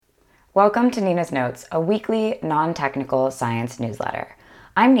Welcome to Nina's Notes, a weekly, non-technical science newsletter.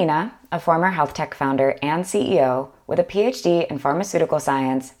 I'm Nina, a former health tech founder and CEO with a PhD in pharmaceutical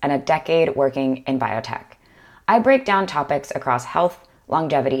science and a decade working in biotech. I break down topics across health,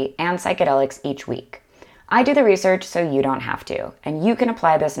 longevity, and psychedelics each week. I do the research so you don't have to, and you can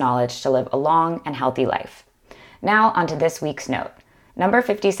apply this knowledge to live a long and healthy life. Now onto this week's note. Number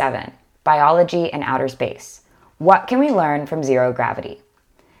 57, Biology in Outer Space. What can we learn from zero gravity?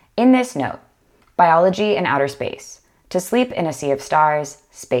 In this note, biology in outer space, to sleep in a sea of stars,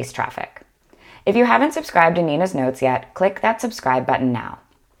 space traffic. If you haven't subscribed to Nina's Notes yet, click that subscribe button now.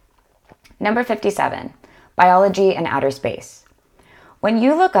 Number 57, biology in outer space. When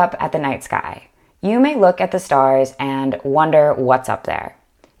you look up at the night sky, you may look at the stars and wonder what's up there.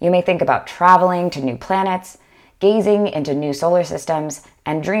 You may think about traveling to new planets, gazing into new solar systems,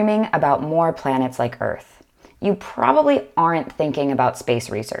 and dreaming about more planets like Earth. You probably aren't thinking about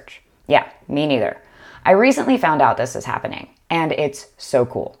space research. Yeah, me neither. I recently found out this is happening, and it's so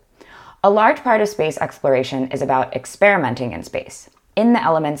cool. A large part of space exploration is about experimenting in space, in the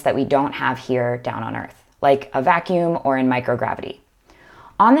elements that we don't have here down on Earth, like a vacuum or in microgravity.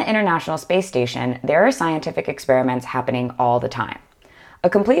 On the International Space Station, there are scientific experiments happening all the time. A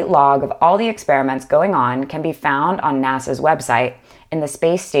complete log of all the experiments going on can be found on NASA's website in the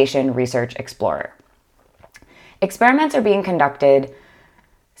Space Station Research Explorer. Experiments are being conducted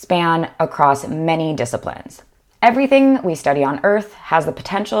span across many disciplines. Everything we study on Earth has the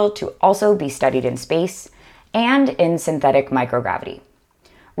potential to also be studied in space and in synthetic microgravity.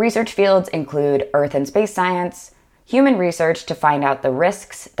 Research fields include Earth and space science, human research to find out the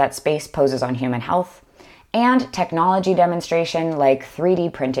risks that space poses on human health, and technology demonstration like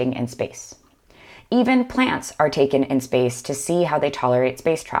 3D printing in space. Even plants are taken in space to see how they tolerate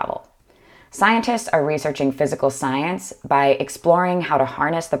space travel. Scientists are researching physical science by exploring how to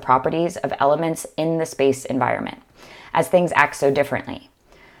harness the properties of elements in the space environment, as things act so differently.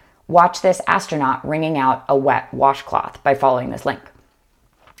 Watch this astronaut wringing out a wet washcloth by following this link.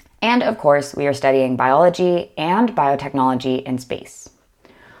 And of course, we are studying biology and biotechnology in space.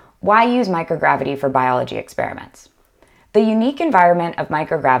 Why use microgravity for biology experiments? The unique environment of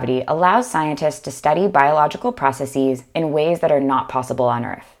microgravity allows scientists to study biological processes in ways that are not possible on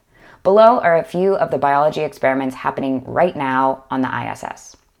Earth. Below are a few of the biology experiments happening right now on the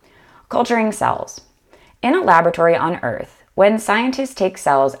ISS. Culturing cells. In a laboratory on Earth, when scientists take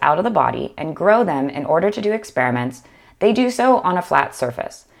cells out of the body and grow them in order to do experiments, they do so on a flat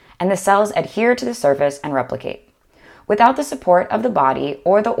surface, and the cells adhere to the surface and replicate. Without the support of the body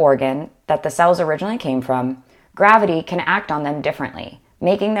or the organ that the cells originally came from, gravity can act on them differently,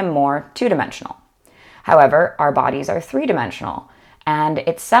 making them more two-dimensional. However, our bodies are three-dimensional, and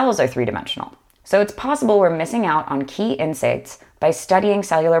its cells are three-dimensional. So it's possible we're missing out on key insights by studying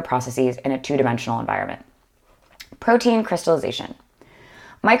cellular processes in a two-dimensional environment. Protein crystallization.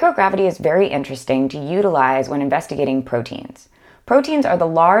 Microgravity is very interesting to utilize when investigating proteins. Proteins are the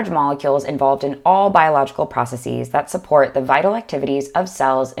large molecules involved in all biological processes that support the vital activities of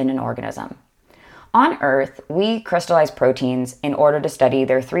cells in an organism. On Earth, we crystallize proteins in order to study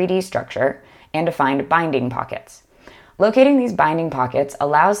their 3D structure and to find binding pockets. Locating these binding pockets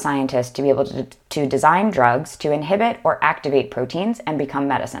allows scientists to be able to design drugs to inhibit or activate proteins and become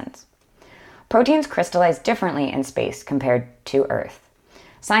medicines. Proteins crystallize differently in space compared to Earth.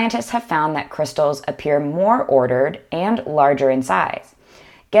 Scientists have found that crystals appear more ordered and larger in size.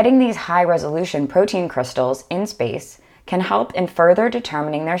 Getting these high-resolution protein crystals in space can help in further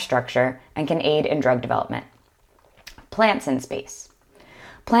determining their structure and can aid in drug development. Plants in space.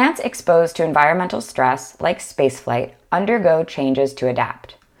 Plants exposed to environmental stress, like spaceflight, undergo changes to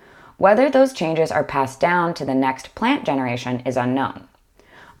adapt. Whether those changes are passed down to the next plant generation is unknown.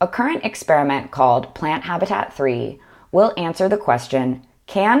 A current experiment called Plant Habitat 3 will answer the question,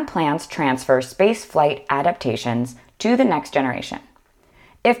 can plants transfer spaceflight adaptations to the next generation?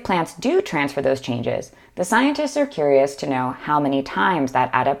 If plants do transfer those changes, the scientists are curious to know how many times that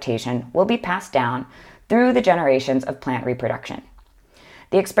adaptation will be passed down through the generations of plant reproduction.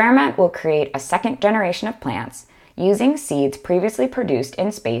 The experiment will create a second generation of plants using seeds previously produced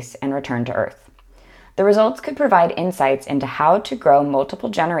in space and returned to Earth. The results could provide insights into how to grow multiple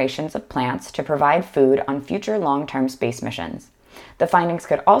generations of plants to provide food on future long-term space missions. The findings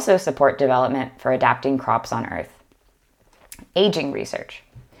could also support development for adapting crops on Earth. Aging research.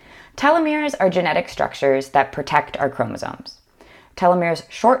 Telomeres are genetic structures that protect our chromosomes. Telomeres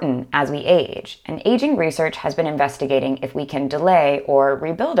shorten as we age, and aging research has been investigating if we can delay or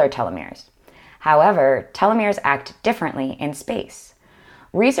rebuild our telomeres. However, telomeres act differently in space.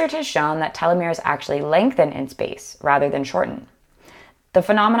 Research has shown that telomeres actually lengthen in space rather than shorten. The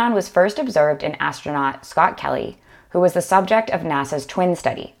phenomenon was first observed in astronaut Scott Kelly, who was the subject of NASA's twin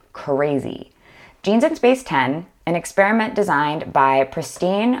study. Crazy. Genes in Space 10, an experiment designed by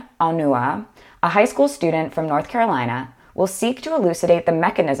Pristine Onua, a high school student from North Carolina, will seek to elucidate the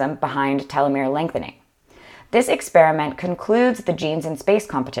mechanism behind telomere lengthening. This experiment concludes the Genes in Space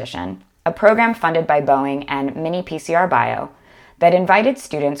competition, a program funded by Boeing and Mini PCR Bio that invited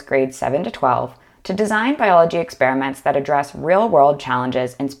students grades 7 to 12 to design biology experiments that address real-world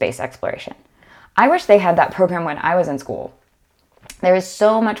challenges in space exploration. I wish they had that program when I was in school. There is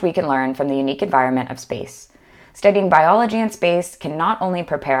so much we can learn from the unique environment of space. Studying biology in space can not only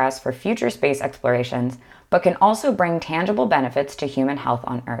prepare us for future space explorations, but can also bring tangible benefits to human health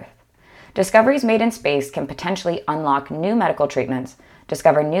on Earth. Discoveries made in space can potentially unlock new medical treatments,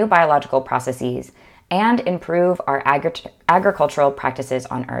 discover new biological processes, and improve our agricultural practices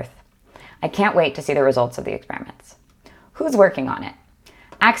on Earth. I can't wait to see the results of the experiments. Who's working on it?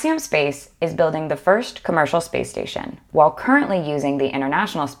 Axiom Space is building the first commercial space station, while currently using the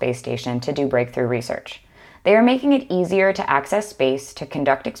International Space Station to do breakthrough research. They are making it easier to access space to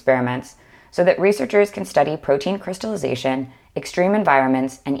conduct experiments so that researchers can study protein crystallization, extreme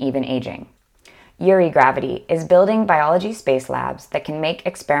environments, and even aging. Uri Gravity is building biology space labs that can make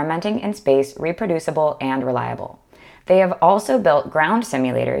experimenting in space reproducible and reliable. They have also built ground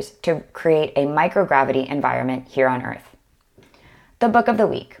simulators to create a microgravity environment here on Earth. The Book of the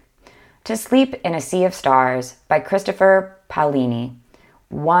Week. To Sleep in a Sea of Stars by Christopher Paolini,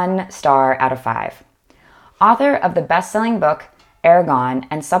 1 star out of 5. Author of the best-selling book Eragon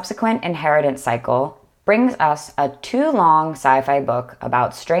and subsequent Inheritance Cycle, brings us a too-long sci-fi book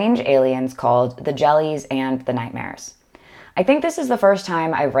about strange aliens called The Jellies and the Nightmares. I think this is the first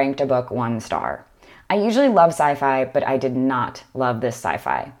time I've ranked a book 1 star. I usually love sci-fi, but I did not love this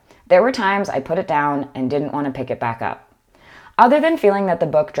sci-fi. There were times I put it down and didn't want to pick it back up. Other than feeling that the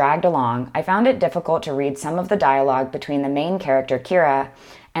book dragged along, I found it difficult to read some of the dialogue between the main character, Kira,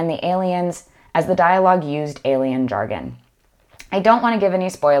 and the aliens, as the dialogue used alien jargon. I don't want to give any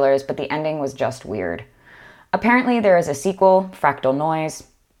spoilers, but the ending was just weird. Apparently there is a sequel, Fractal Noise.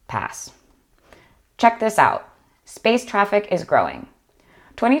 Pass. Check this out. Space traffic is growing.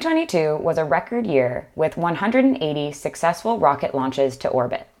 2022 was a record year with 180 successful rocket launches to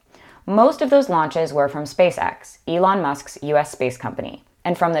orbit. Most of those launches were from SpaceX, Elon Musk's US space company,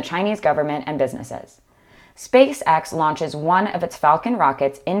 and from the Chinese government and businesses. SpaceX launches one of its Falcon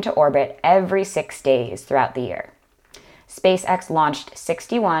rockets into orbit every 6 days throughout the year. SpaceX launched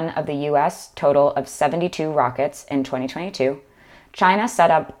 61 of the US total of 72 rockets in 2022. China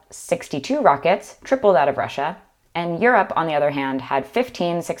set up 62 rockets, triple that of Russia, and Europe, on the other hand, had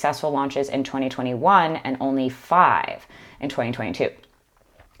 15 successful launches in 2021 and only 5 in 2022.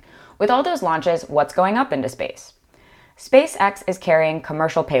 With all those launches, what's going up into space? SpaceX is carrying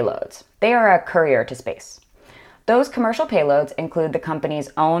commercial payloads. They are a courier to space. Those commercial payloads include the company's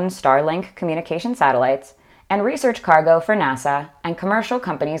own Starlink communication satellites and research cargo for NASA and commercial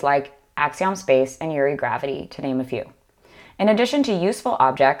companies like Axiom Space and Uri Gravity, to name a few. In addition to useful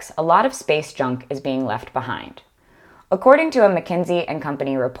objects, a lot of space junk is being left behind. According to a McKinsey &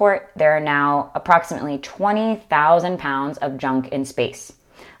 Company report, there are now approximately 20,000 pounds of junk in space,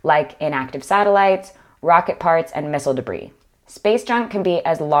 like inactive satellites, rocket parts, and missile debris. Space junk can be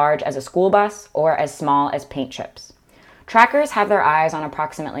as large as a school bus or as small as paint chips. Trackers have their eyes on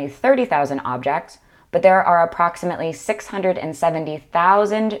approximately 30,000 objects, but there are approximately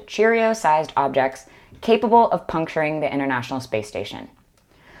 670,000 Cheerio-sized objects capable of puncturing the International Space Station.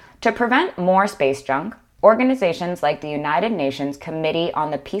 To prevent more space junk, organizations like the United Nations Committee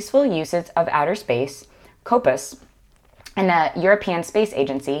on the Peaceful Usage of Outer Space, COPUS, and the European Space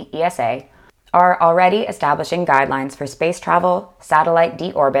Agency, ESA, are already establishing guidelines for space travel, satellite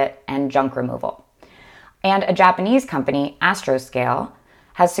deorbit, and junk removal. And a Japanese company, Astroscale,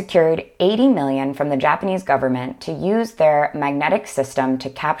 has secured $80 million from the Japanese government to use their magnetic system to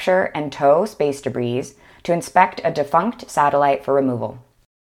capture and tow space debris to inspect a defunct satellite for removal.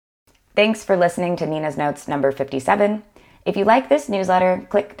 Thanks for listening to Nina's Notes number 57. If you like this newsletter,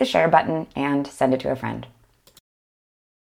 click the share button and send it to a friend.